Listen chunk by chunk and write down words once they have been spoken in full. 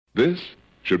This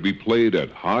should be played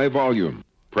at high volume,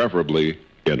 preferably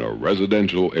in a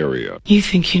residential area. You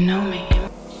think you know me?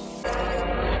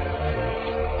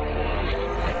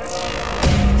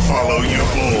 Follow your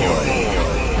boy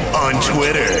on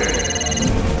Twitter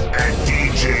at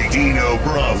DJ Dino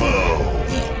Bravo.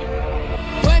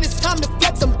 When it's time to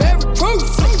flex, I'm very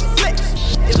cruise.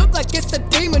 It look like it's a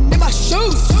demon in my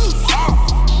shoes.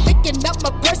 Picking up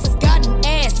my purse has got an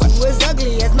ass. You as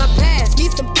ugly as my past.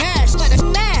 Need some cash, like a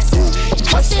mask.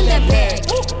 What's in that bag?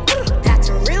 That's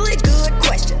a really good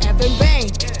question. Evan Bain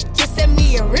just sent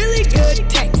me a really good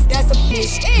text. That's a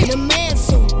bitch in a man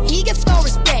suit. He gets no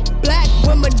respect. Black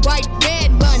woman, white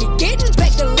man, money, getting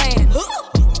back the land.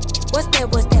 What's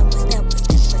that? What's that? What's that? What's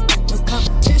that? What's that? What's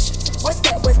competition? What's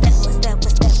that? What's that? What's that?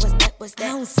 What's that? What's that? What's that? I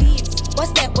don't see it.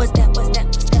 What's that? What's that? What's that?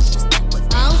 What's that? What's that? What's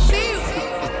that? I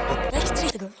don't see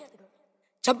it.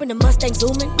 Jump in the Mustang,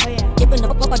 zooming. Giving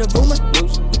up about the rumor. You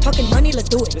talking money, let's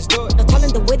do it. No telling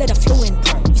the way that I flew in.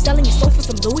 You selling your soul for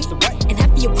some Louis, and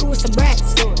half of your crew is some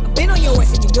rats. I've been on your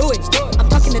ass and you knew it. I'm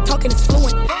talking is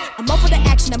fluent. I'm up for the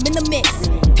action, I'm in the mix.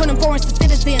 Turning foreigns to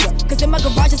citizens. Cause in my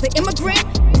garage is an immigrant.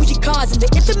 Bougie cars and the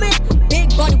intimate. Big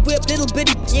body whip, little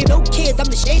bitty, yeah, no kids, I'm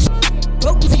the shade.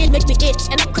 Broke music make me itch,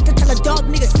 and I'm quick to tell a dog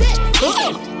nigga sit.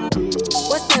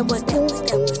 What's that? What's that? What's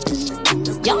that? What's that?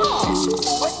 What's that?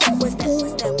 What's that? What's that?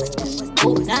 What's that?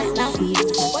 What's that?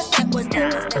 What's that? What's that? What's that? What's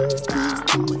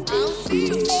that?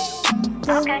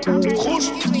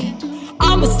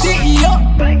 I'm a CEO.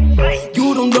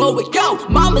 You don't know it, yo.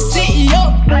 Mama CEO.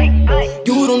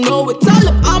 You don't know it. Tell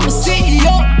him I'm a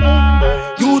CEO.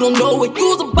 You don't know it.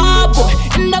 You's a bad boy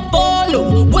and I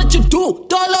follow what you do.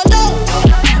 Dololo.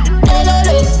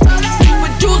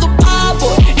 But you's a bad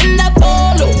boy and I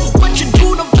follow what you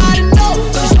do. Nobody know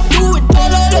 'cause you do it.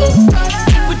 Dololo.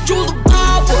 But you's a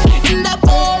bad boy and I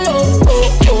follow.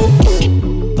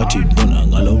 Ngathi mbona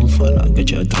ngalo mfana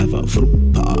ngathi driver through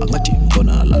pa ngathi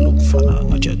mbona lalo mfana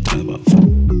ngathi driver through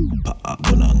pa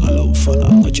mbona ngalo mfana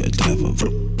ngathi driver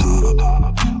through pa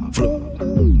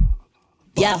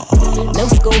yeah, no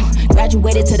school,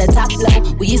 graduated to the top floor.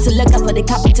 We used to look up for the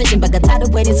competition, but got tired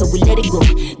of waiting, so we let it go.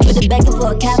 Put it back in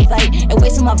for a cat fight, and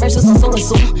wasting my verses on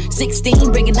so-and-so.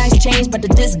 16, bringing nice change, but to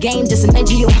this game, just an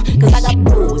NGO. Cause I got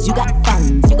bros, you got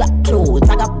funds, you got clothes,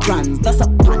 I got brands, that's a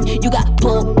pun. You got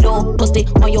polo, post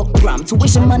it on your gram.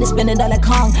 Tuition money, spending all like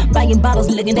Kong. Buying bottles,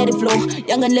 looking at it flow.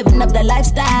 Young and living up that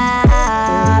lifestyle.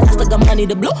 I still got money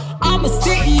to blow. I'm a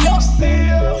CEO.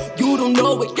 You don't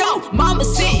know it, yo. Mama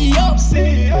CEO.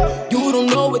 You don't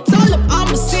know it, tell him I'm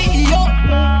a CEO.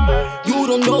 You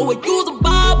don't know it, you's a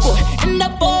bad boy and I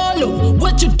follow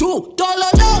what you do.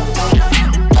 Dololo.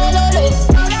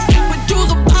 But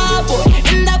you's a bad boy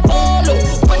and I follow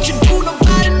what you do.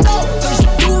 Nobody know 'cause you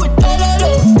do it.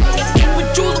 Dololo.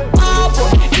 But you's a bad boy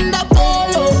and I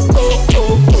follow.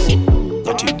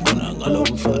 Ngathi mbona ngalo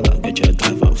mfana ngathi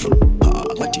driver through pa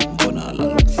ngathi mbona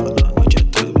lalo mfana ngathi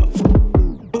driver through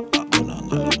pa mbona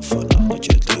ngalo mfana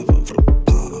ngathi driver through.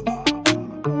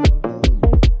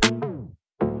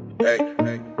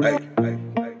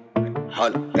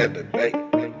 Holla, hey, baby.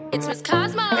 It's Miss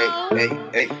Cosmo.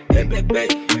 Hey, baby.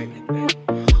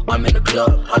 I'm in the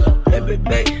club, holla, hey,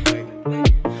 baby.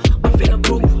 I'm feeling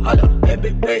groove, holla, hey,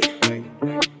 baby.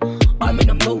 I'm in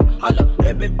the mood, holla,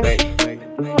 hey, baby.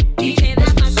 DJ,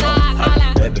 that's my side,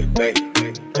 holla. Hey, baby.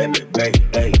 Hey, baby.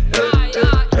 Hey, baby.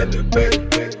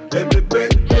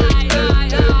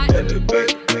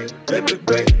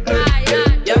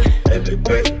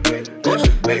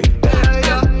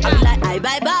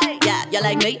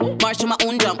 Like me, march to my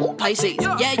own drum, Pisces.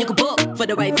 Yeah, you can book for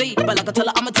the right fee, but like I tell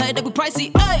her, I'ma tell you that we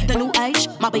pricey. Hey, the new age,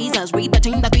 my visas, read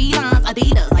between the three lines,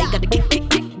 Adidas. I got the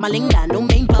kick, my linga, no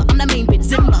main plug, I'm the main bit,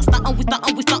 Zimba. Startin'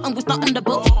 the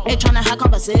book. Ain't tryna have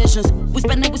conversations. We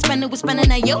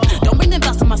spending at you. Don't bring them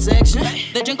dust in my section.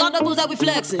 They drink all the booze that we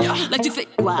flexing. Like tu fais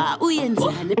quoi, où y'a une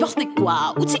scène, n'importe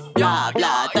quoi, où t'es bla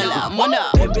bla, t'as la mona.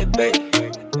 Hey, baby.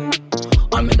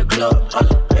 I'm in the club,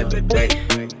 holla, hey, baby.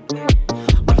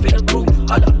 Feel the groove,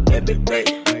 holla, hey, baby.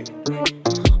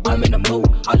 I'm in the mood,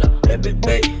 holla, hey,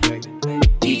 baby.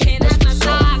 DJ, that's my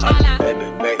side, holla. Hey,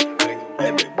 baby.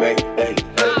 Hey, baby. Hey,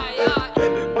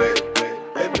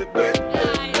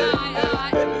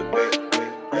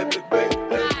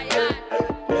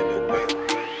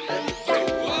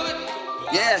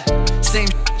 yeah, same,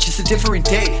 just a different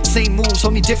day. Same moves,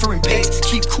 homie, different pace.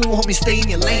 Keep cool, homie, stay in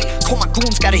your lane. Call my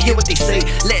goons, gotta hear what they say.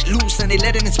 Let loose and they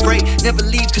let it in spray. Never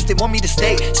leave cause they want me to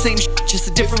stay. Same just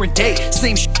a different day.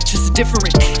 Same just a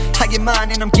different day. I get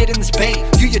mine and I'm getting this pain.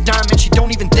 You your diamond, she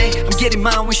don't even think. I'm getting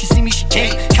mine when she see me, she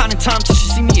gain. Counting time till she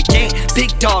see me again.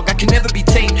 Big dog, I can never be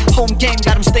tamed. Home game,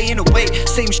 got him staying away.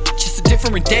 Same just a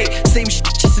different day. Same shit,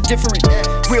 just a different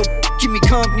real give me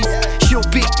company. She'll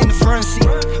be in the front seat.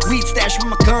 Weed stash with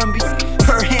my gun be.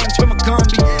 Her hands with my gun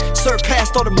be. Serve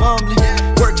past all the mumbling.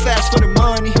 Work fast for the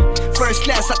money. First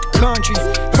class out the country.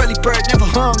 Early bird never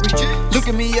hungry. Look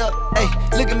at me up, hey,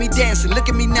 look at me dancing. Look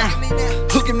at me now,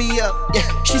 hook at me up. Yeah,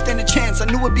 she stand a chance. I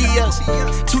knew it'd be us.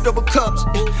 2 double cups.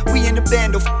 Yeah, we in the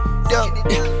band up,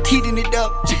 heating it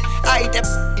up. I ate that,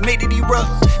 made it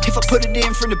erupt. If I put it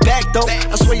in from the back though,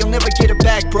 I swear you'll never get it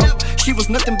back, bro. She was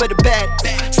nothing but a bad.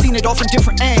 Seen it all from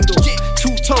different angles.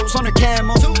 2 toes on her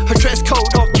camo. Her dress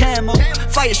code all camo.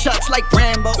 Fire shots like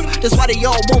Rambo. That's why they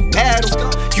all won't battle.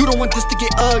 You don't want this to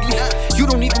get ugly. You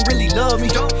don't even really love me.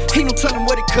 Ain't no telling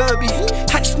what it could be.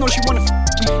 I just know she wanna me.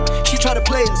 She try to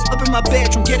play us up in my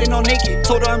bedroom, getting all naked.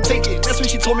 Told her I'm taking. That's when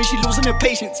she told me she losing her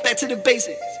patience. Back to the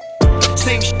basics.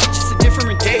 Same shit, just a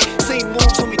different day. Same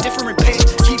moves, homie, different pace.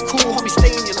 Keep cool, homie,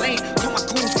 stay in your lane. Call my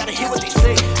goons, gotta hear what they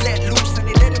say. Let loose and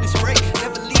they let it spray.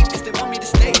 Never leave cause they want me to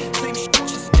stay. Same shit,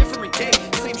 just a different day.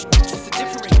 Same shit, just a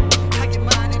different. I get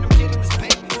mine and I'm getting this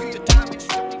pay. Read the diamonds,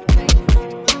 don't even think.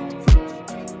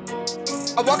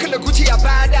 I walk in the Gucci, I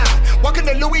buy that. Walk in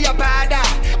the Louis, I buy that.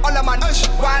 All of my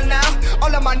wild now.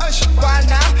 All of my wild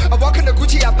now. I walk in the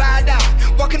Gucci, I buy that.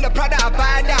 Walk in the Prada, I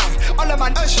buy that. All of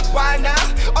my wild now.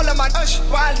 All of my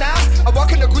wild now. I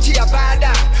walk in the Gucci, I buy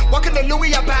that. Walk in the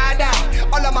Louis, I buy that.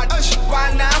 All of my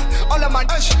wild now. All of my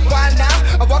wild now.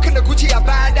 I walk in the Gucci, I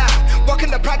buy that. Walk in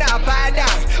the Prada, I buy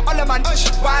that. All of my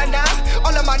wild now.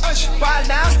 All of my wild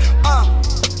now.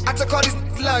 I took all these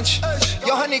lunch.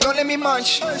 Your honey gon' let me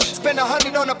munch. Spend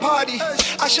 100 on a party.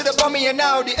 I should've bought me an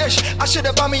Audi. I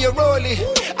should've bought me a Rollie.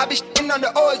 I be shitting on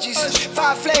the orgies.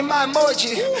 Fire flame my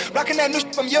emoji. Rockin' that new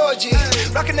shit from Yoji.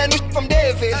 Rockin' that new shit from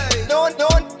David. No one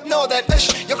know that.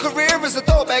 Your career is a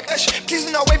throwback. Please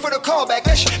do not wait for the callback.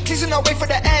 Please do not wait for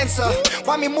the answer.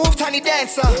 Why me move, tiny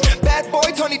dancer? Bad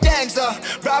boy, Tony Danza.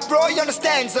 Rob Roy on the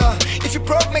stanza. If you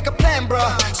broke, make a plan,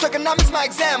 bruh. Circonomics my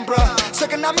exam, bruh.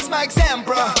 Circonomics my exam,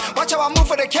 bruh. Watch how I move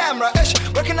for the camera.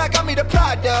 Where can I got me the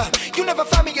Prada? You never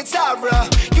find me at Zara.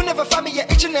 You never find me at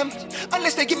H&M.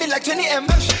 Unless they give me like 20M.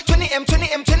 20M,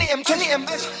 20M, 20M, 20M.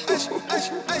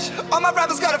 All my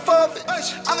rappers got a forfeit.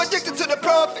 I'm addicted to the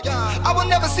profit. I will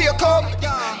never see a COVID.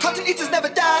 Content eaters never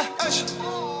die.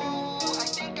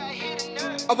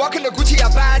 I walk in the Gucci, I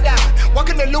buy that. Walk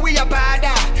in the Louis, I buy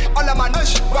that. All of my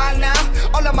wild now.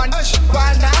 All of my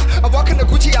wild now. I walk in the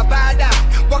Gucci, I buy that.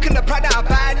 Walk in the Prada, I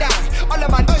buy that. All of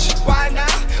my wild now.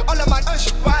 All of my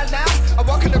wild now. I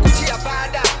walk in the Gucci, I buy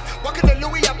that. Walk in the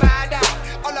Louis, I buy that.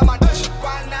 All of my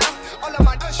wild now. All of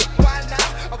my wild now.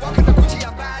 I walk in the Gucci,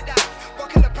 I buy that.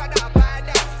 Walk in the Prada, I buy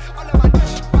that. All of my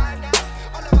wild now.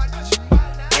 All of my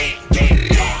wild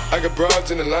now. I got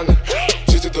broads in Atlanta.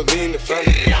 Just to lean the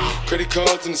family. Credit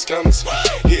cards in the scammers.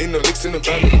 Hitting the licks in the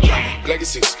van.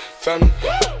 Legacies, family.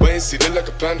 Wait and see, look like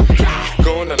a panda.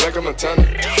 Going out like a Montana.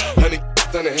 Honey,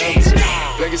 down the helmets.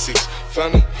 Legacies,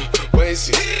 family. Wait and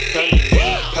see, family.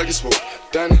 Pockets full,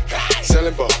 Danny.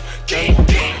 Selling ball,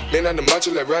 candy. Man on the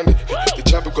macho like Randy. The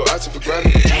chopper go out for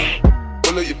granted.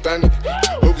 Pull up your bandit.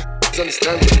 Hope you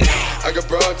understand it. I got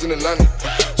broads in Atlanta.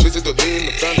 Twisted to lean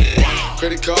the family.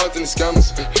 Credit cards in the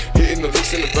scammers. Hitting the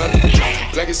licks in the van.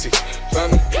 Legacy,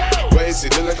 family. Why is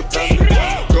it look like a family?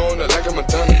 Going out like a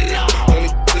Montana. Only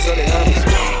is on the hands.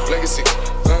 Legacy,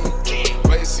 family.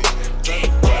 Why is it family?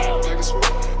 Legacy,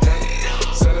 candy.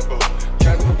 Selling ball,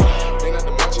 candy. Ain't not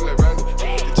the macho like Randy.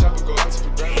 The chopper go out for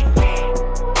granted.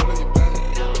 Pull up your bandit.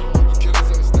 You killers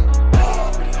understand.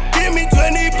 Give me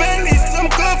 20 Bentleys, cause I'm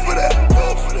good for that.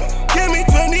 Give me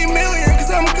 20 million,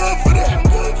 cause I'm good for that.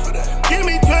 Give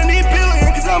me 20 billion,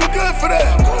 cause I'm good for that.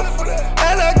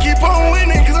 And I keep on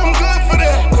winning, cause I'm good for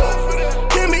that.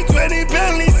 Give me 20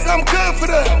 Bentleys, I'm good for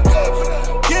that.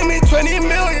 Give me 20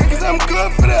 million, cause I'm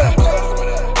good for that.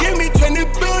 Give me 20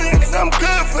 billion, cause I'm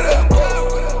good for that.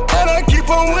 And I keep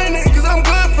on winning, cause I'm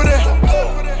good for that.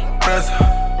 Press,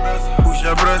 push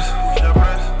your breath.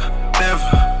 Never,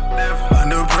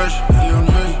 under pressure.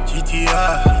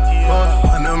 GTI,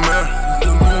 on the mirror.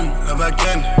 Love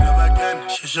again.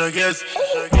 I guess.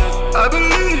 I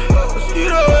believe, you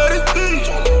know what it be.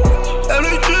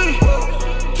 Energy,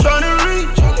 tryna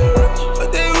reach. But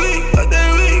they weak,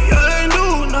 y'all ain't do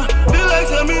nah. Feel like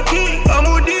MET, I'm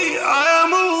OD, I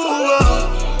am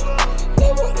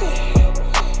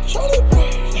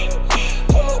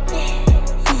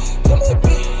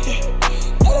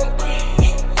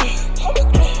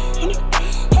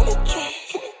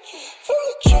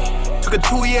Took a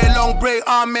 2-year-long break,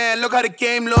 oh man, look how the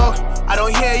game look. I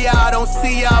don't hear y'all, I don't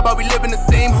see y'all, but we live in the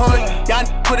same hood. Y'all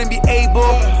couldn't be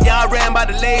able, y'all ran by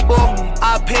the label.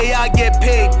 I pay, y'all get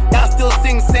paid, y'all still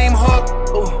sing the same hook.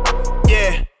 Ooh.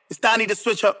 I need to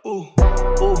switch up. Ooh,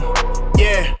 ooh,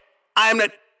 yeah. I am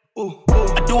that. Ooh,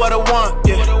 I do what I want.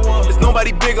 Yeah, there's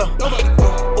nobody bigger.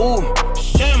 Ooh,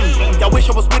 y'all wish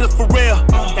I was with us for real.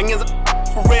 Yang is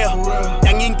for real.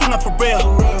 Yang ain't king for real.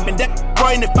 And that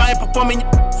boy, if I ain't performing,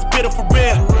 spit it for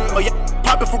real. Oh yeah,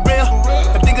 pop it for real.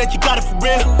 I think that you got it for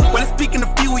real. Well, let's speak in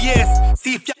a few years.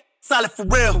 See if y'all solid for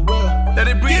real. Let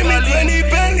it breathe. Give me 20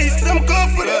 Bentleys, cause I'm good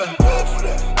for that.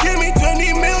 Give me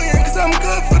 20 million, cause I'm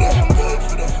good for that.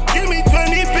 Give me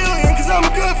 20 billion, cause I'm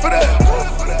good for that.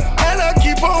 And I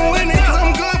keep on winning, cause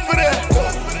I'm good for that.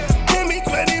 Give me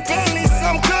 20 Bentleys, cause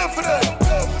I'm good for that.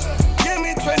 Give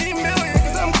me 20 million,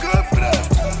 cause I'm good for that.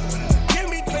 Give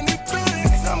me 20 billion,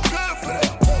 cause I'm good for that.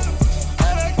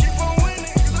 And I keep on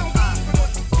winning, cause I'm good for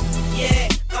that. Yeah,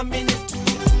 I'm in this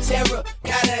terror.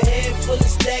 Got a head full of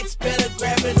stacks, better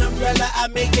grab an umbrella. I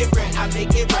make it right, I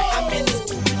make it right. I'm in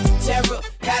this terror.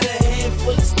 Got a head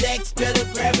full of stacks, better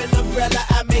grab an umbrella.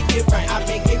 I make it right, I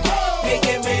make it right. Make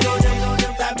it rain on them,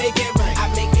 I make it right, I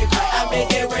make it right. I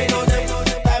make it rain on them,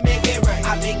 I make it right,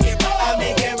 I make it right. I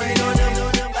make it rain on them,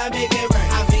 I make it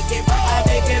right, I make it right. I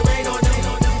make it rain on them.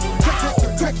 Crack,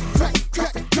 crack, crack,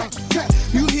 crack, crack.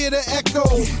 You hear the echo?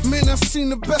 Man, I've seen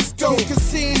the best go. Cause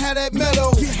seeing how that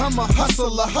metal. I'm a hustler,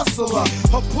 a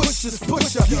pusher's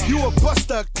pusher. You a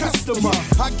buster, customer.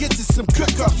 I get to some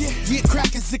cooker. Yeah,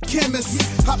 crack is a chemist.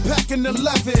 I pack an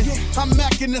 11. I'm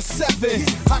macking a 7.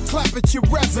 I clap at your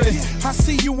reverend. I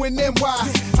see you in NY.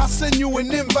 I send you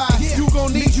an invite. You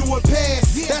gon' need you a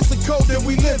pass. That's the code that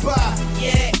we live by.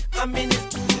 Yeah, I'm in this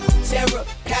terror.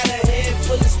 Got a head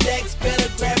full of stacks. Better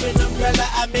grab an umbrella.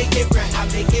 I make it right, I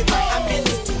make it right. I'm in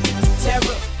this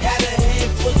terror. Got a head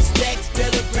full of stacks.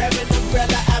 Better grab an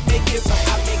umbrella. I make it right,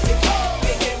 I make it right.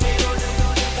 Make it rain on them.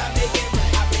 I make it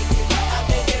right, I make it right. I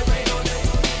make it rain on them.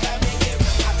 I make it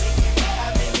right, I make it right. I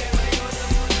make it rain on them.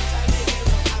 I make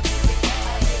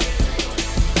it right,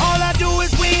 All I do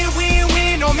is win, win,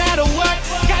 win, no matter what.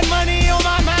 Got money on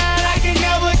my mind, I can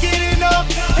never get enough.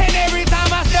 And every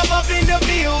time I step up in the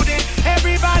building,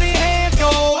 everybody hands go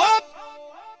up.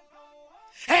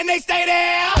 And they stay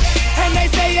there, and they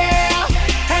say yeah,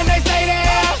 and they say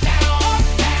there.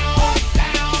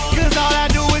 Cause all I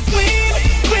do is win,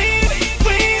 win,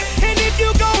 win. And if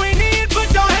you going in,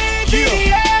 put your hands in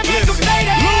the air, make them stay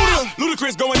there.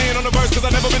 Ludacris going in on the verse, cause I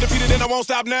never been defeated and I won't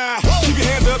stop now. Keep your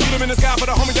hands up, beat them in the sky for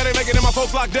the homies that ain't making it, my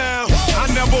folks locked down. I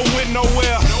never went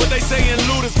nowhere, but they saying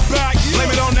Luda's back.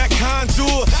 Blame it on that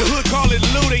contour, the hood call it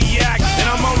Luda-yak. And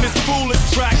I'm on this foolish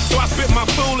track, so I spit my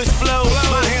foolish flow.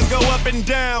 My hands go up and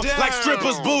down, like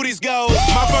strippers' booties go.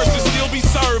 My verses still be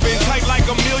serving, tight like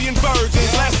a million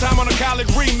virgins. Last time on a college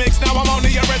remix, now I'm on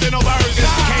the original version.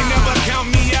 Can't never count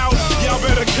me out, y'all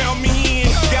better count me in.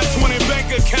 Got 20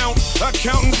 bank accounts,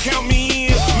 accountants count me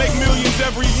in. Make millions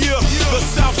every year, the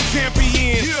South's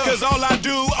champion. Cause all I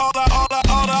do,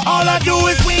 all I do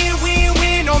is win, win,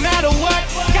 win, no matter what.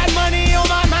 Got money on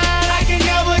my mind, I can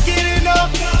never get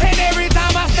enough. And every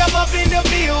time I step up in the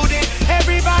building,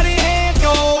 everybody hands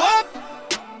go up.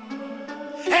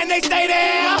 And they stay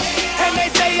there, and they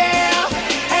say yeah,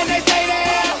 and they say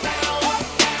there.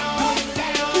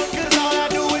 Cause all I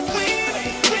do is win,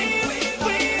 win,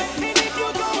 win. And if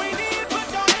you're going in,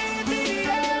 put your hands in the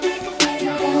air, make them stay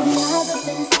there. Love up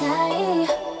in the sky.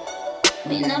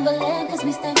 We never land cause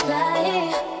we stay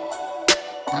fly.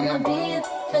 I'ma be up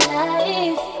for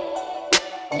life.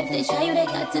 If they try you, they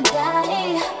got to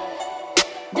die.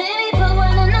 Baby, put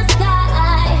one in the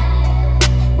sky.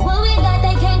 What we got,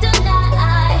 they can't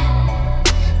deny.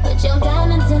 Put your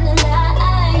diamonds in the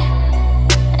light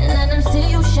and let them see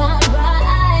you shine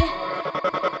bright.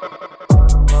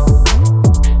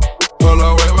 Hold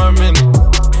on, wait 1 minute.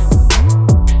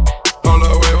 Hold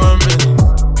on, wait 1 minute.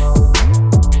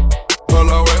 Hold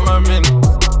on, wait 1 minute.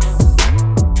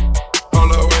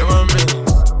 Hold on, wait 1 minute.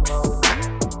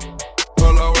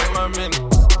 Hold on, wait 1 minute.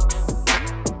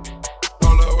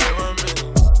 Hold on, wait 1 minute. Hold on, wait 1 minute.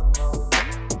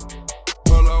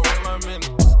 Hold on, wait 1 minute.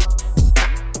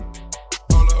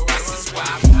 This is why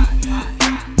I'm hot.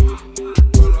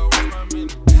 Hold on, wait 1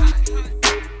 minute.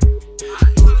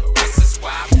 This is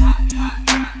why I'm hot.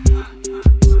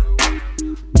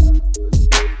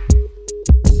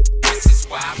 This is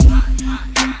why I'm hot. This is why I'm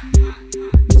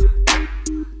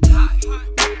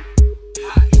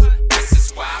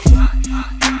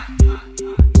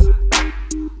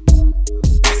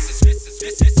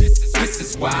This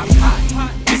is why I'm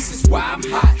hot. This is why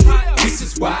I'm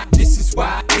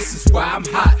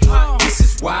hot. This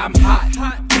is why I'm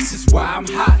hot. This is why I'm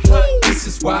hot. This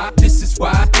is why I'm hot.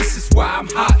 This is why I'm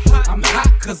hot. I'm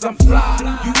hot cause I'm fly.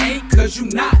 You ain't cause you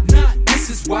not. This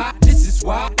is why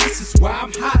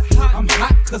I'm hot. I'm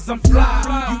hot cause I'm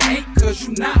fly. You ain't cause you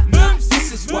you not.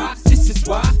 This is why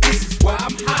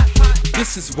I'm hot.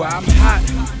 This is why I'm hot.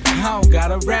 I don't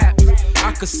gotta rap.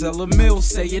 I could sell a mill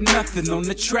saying nothing on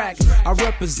the track. I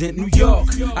represent New York,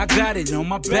 I got it on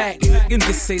my back. And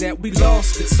just say that we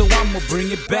lost it, so I'ma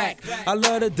bring it back. I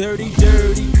love the dirty,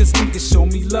 cause niggas show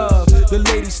me love. The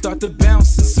ladies start to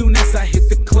bounce as soon as I hit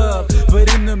the club.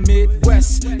 But in the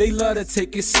Midwest, they love to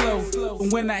take it slow.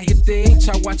 And when I hit the H,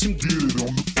 I watch them get it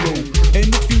on the floor. And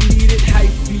if you need it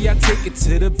hyphy, I take it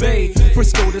to the Bay.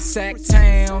 Frisco to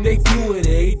Sacktown, they do it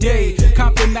every day.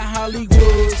 Compton to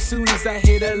Hollywood, soon as I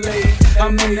hit LA.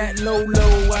 I'm in that low,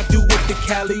 I do it the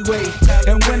Cali way.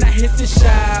 And when I hit the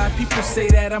Shy, people say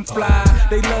that I'm fly.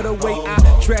 They love the way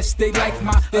I dress, they like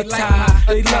my attire.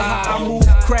 They love how I move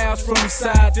crowds from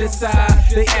side to side.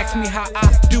 They ask me how I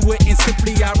do it, and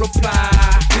simply I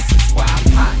reply, this is why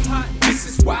I'm hot. This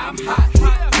is why I'm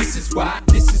hot. This is why I'm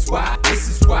hot. This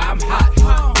is why I'm hot.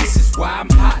 This is why I'm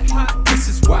hot. This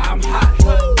is why I'm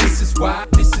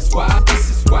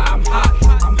hot.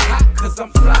 I'm hot cause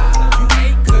I'm fly. You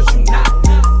ain't cause you not.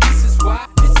 This is why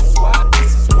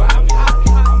I'm hot.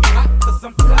 I'm hot cause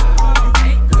I'm fly. You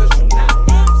ain't cause you not.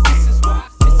 This is why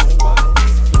I'm hot.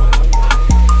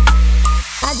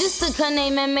 I just took her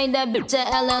name and made that bitch a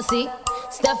LLC.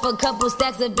 Stuff a couple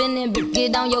stacks up in there, bitch,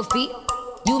 get on your feet.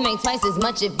 You make twice as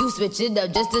much if you switch it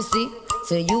up just to see.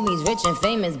 To you he's rich and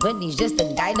famous, but he's just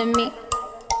a guy to me.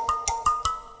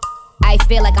 I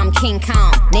feel like I'm King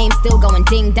Kong, name still going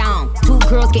ding dong. Two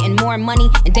girls getting more money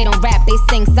and they don't rap, they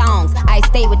sing songs. I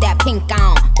stay with that pink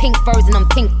on, pink furs and them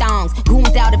pink thongs.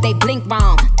 Goons out if they blink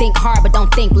wrong, think hard but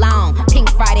don't think long. Pink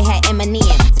Friday had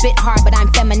Eminem, spit hard but I'm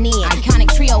feminine.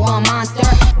 Iconic trio on Monster,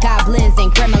 goblins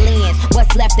and gremlins.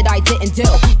 What's left that I didn't do?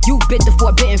 You bit the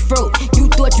forbidden fruit.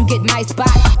 You thought you get my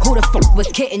spot, who the fuck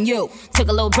was kidding you? Took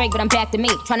a little break but I'm back to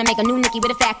me, trying to make a new Nicki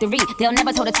with a factory. They'll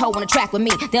never toe to toe on a track with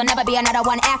me, there'll never be another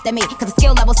one after me. Cause the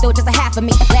skill level's still just a half of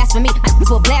me. Blasphemy, my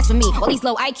will blasphemy. All these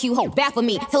low IQ hoes baffle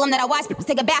me. Tell them that I watch people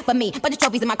take a bath for me. Bunch of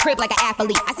trophies in my crib like an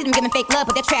athlete. I see them giving fake love,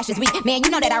 but their trash is weak. Man, you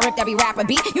know that I ripped every rapper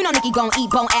beat. You know Nicki gon' eat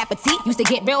bone appetit. Used to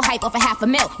get real hype off a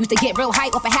 $500,000. Used to get real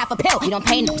hype off a half a pill. We don't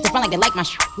pay niggas to front like they like my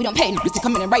shit. We don't pay niggas to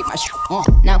come in and write my shit.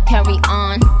 Now carry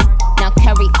on. Now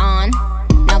carry on.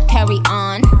 Now carry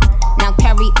on. Now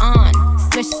carry on.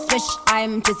 Swish, swish,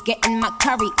 I'm just getting my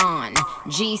curry on.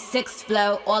 G6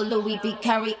 flow, all Louis V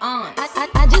carry on.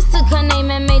 I just took her name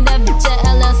and made that bitch a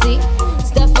LLC.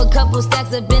 Stuff a couple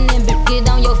stacks up in there, bitch, get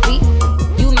on your feet.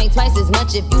 You make twice as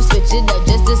much if you switch it up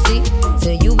just to see.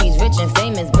 To you he's rich and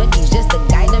famous, but he's just a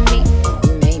guy to me.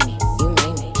 You made me, you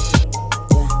made me.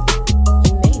 Yeah,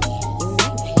 you made me, you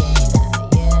made me.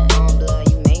 Yeah, on blood,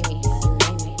 you made me, you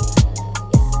made me.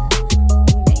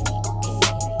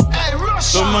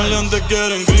 Los maleantes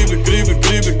quieren gripe, gripe,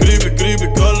 gripe, gripe, gripe.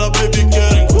 Con la baby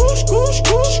quieren kush, kush,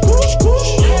 kush, kush, kush.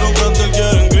 Los cantantes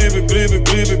quieren gripe, gripe,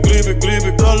 gripe, gripe,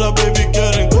 gripe. Con la baby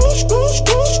quieren kush, kush,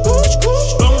 kush, kush,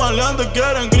 kush. Los maleantes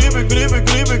quieren gripe, gripe,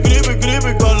 gripe, gripe,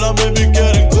 gripe. Con la baby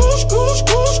quieren kush, kush,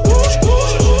 kush, kush,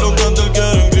 kush. Los cantantes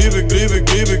quieren gripe, gripe,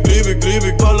 gripe, gripe,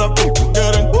 gripe. Con la baby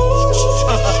quieren kush.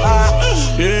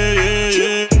 Yeah, yeah,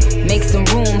 yeah. Make some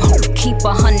room, keep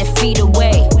 100 feet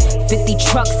away. 50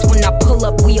 trucks when I pull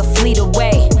up, we a fleet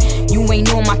away. You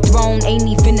ain't on my throne, ain't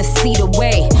even a seat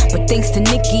away. But thanks to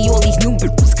Nicki, all these new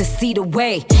bitches could see the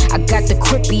way. I got the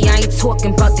crippy, I ain't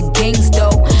talking about the gangs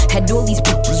though. Had all these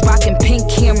bitches rocking pink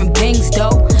hair and bangs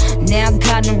though. Now I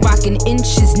got them rocking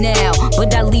inches now.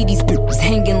 But I leave these bitches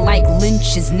hanging like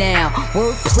lynches now.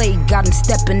 Wordplay got them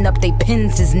stepping up they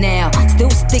pins now. Still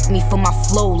stick me for my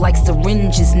flow like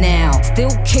syringes now.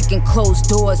 Still kicking closed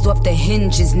doors off the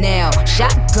hinges now.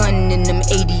 Shotgun in them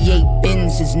 88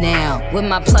 Benzes now. With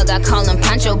my plug I call him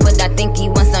Pancho, but I think he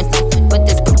wants some. Put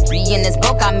this poopy in his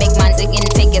boca, make my dick and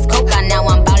take his coca. Now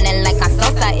I'm ballin' like I'm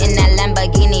Sosa in that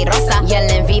Lamborghini Rosa.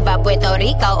 Yelling Viva Puerto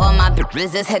Rico, all my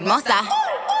bitches is hermosa.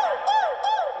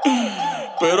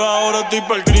 Pero ahora estoy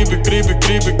pa'l gripe, gripe,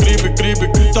 gripe, gripe, gripe.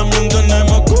 También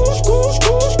tenemos kush, kush,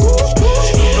 kush, kush,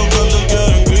 kush. Los cantantes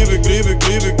quieren gripe, gripe,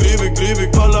 gripe, gripe,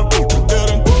 gripe. Con la puta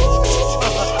quieren kush.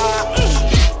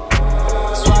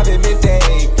 Suavemente,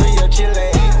 frío chile.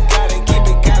 Gotta keep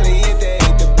it caliente.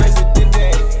 The presidente.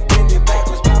 Bend it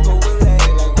backwards, Papa Willie.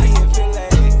 Like we in Philly.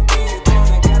 In your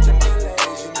corner, got the millage.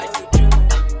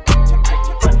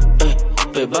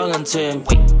 Bebangan team.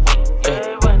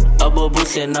 Abo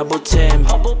buhle nabo tem.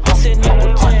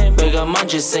 Bega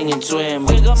manje singing twim.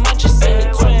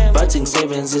 Bathi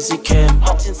ngisebenzisa icam.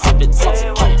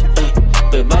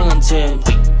 Bebangan team.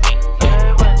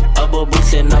 Abo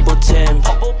buhle nabo tem.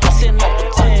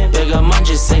 Bega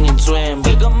manje singing twim.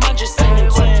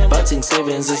 Bathi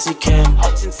ngisebenzisa icam.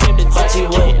 Bathi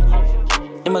wait.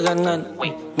 Imaganan,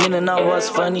 meaning I was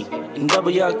funny. And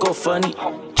double y'all go funny,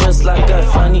 just like I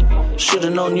funny.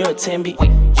 Should've known you're a Tembi,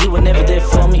 you were never there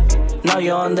for me. Now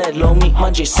you're on that low me,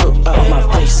 Manji soap out my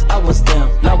face. I was down,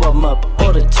 now I'm up,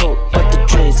 all the talk, but the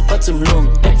dreads, but some loom,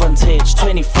 advantage,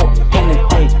 24 in a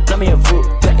day. Let me a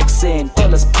root, the accent,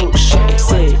 dollars push,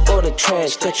 excel, all the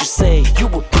trash that you say, you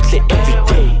will put it every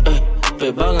day.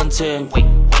 Bebangan tem,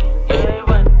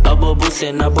 abo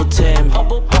buhle nabo tem,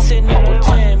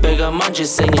 bega manje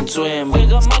singing twem,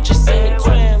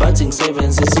 batting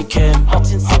sevens is he cam,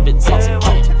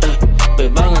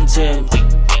 bebangan tem.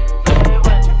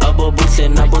 Abo buhle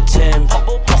nabo tem,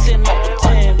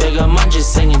 bega manje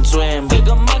singing twem,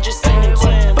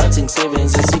 batting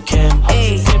sevens is he cam.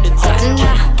 Ey,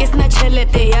 Anna, que es na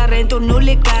chelete ya rento no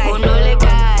le cae.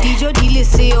 Dijo dile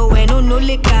CEO bueno no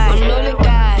le cae.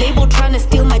 Label tryna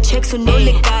steal my checks so no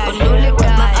le cae.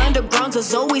 My undergrounds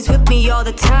was always with me all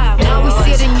the time. Now we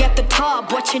sitting at the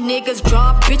top, watching niggas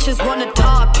drop. Bitches wanna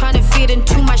talk, tryna fit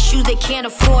into my shoes, they can't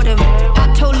afford them.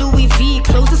 I told Louis V,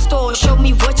 close the store, show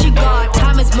me what you got.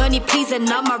 Time is money, please, and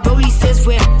now my rollie says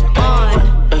we're on.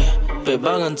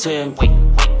 Bebangan tem,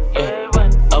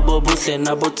 abo buhle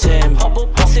nabo tem,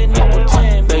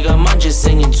 bega manje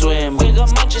singing twem,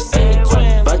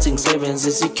 batting sevens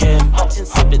is he cam.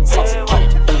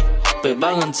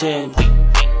 Bebangan tem,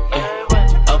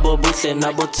 abo buhle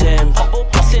nabo tem,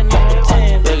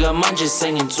 bega manje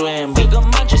singing twem,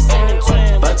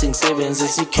 batting sevens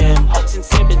is he cam.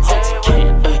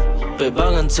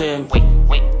 Bebangan tem,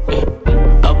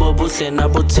 abo buhle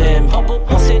nabo tem,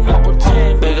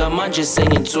 bega manje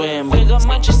singing twem,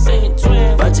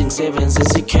 batting sevens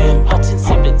is he cam.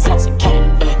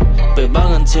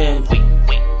 Bebangan tem,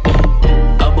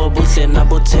 abo buhle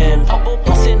nabo tem,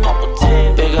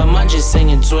 bega manje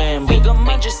singing twem,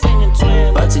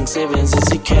 batting sevens is